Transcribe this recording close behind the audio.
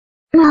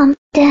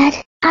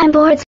Dad, I'm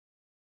bored.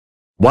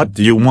 What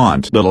do you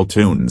want, Little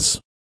Toons?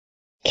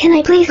 Can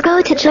I please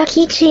go to Chuck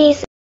E.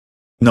 Cheese?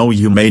 No,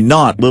 you may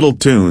not, Little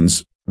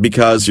Toons,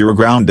 because you're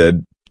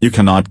grounded. You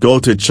cannot go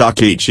to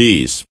Chuck E.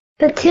 Cheese.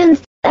 But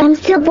Toons, I'm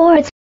still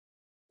bored.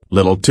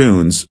 Little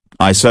Toons,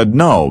 I said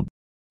no.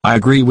 I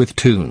agree with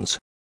Toons.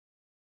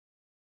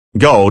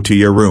 Go to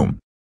your room.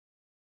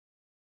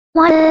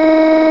 What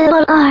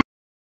are?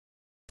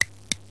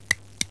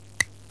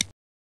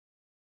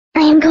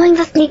 I am going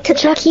to sneak to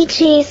Chuck E.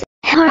 Cheese.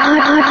 Har har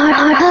har har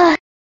har har.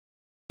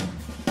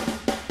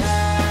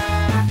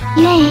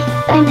 Yay,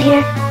 I'm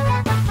here.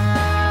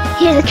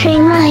 Here's a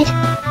train ride.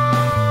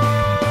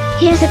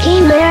 Here's a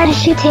game where I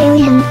shoot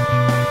aliens.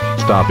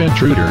 Stop,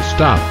 intruder,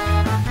 stop.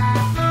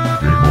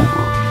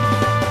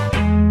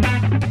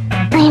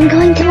 I am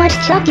going to watch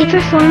Chucky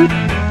perform.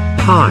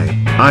 Hi,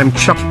 I'm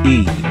Chuck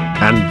E,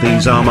 and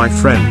these are my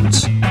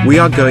friends. We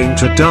are going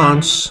to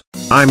dance.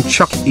 I'm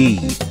Chuck E.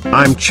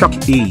 I'm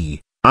Chuck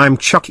E. I'm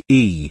Chuck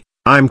E.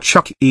 I'm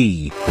Chuck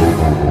E.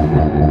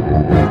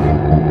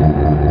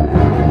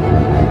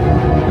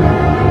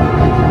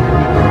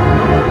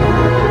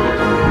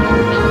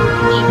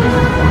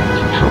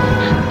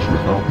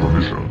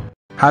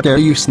 How dare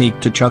you sneak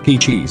to Chuck E.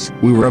 Cheese?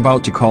 We were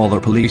about to call the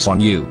police on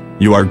you.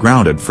 You are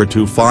grounded for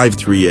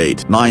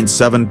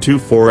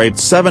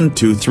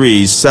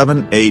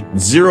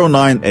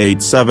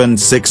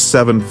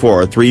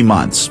 2538972487723780987674 3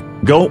 months.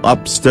 Go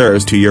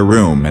upstairs to your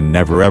room and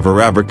never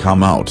ever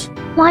come out.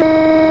 What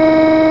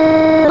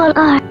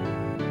are?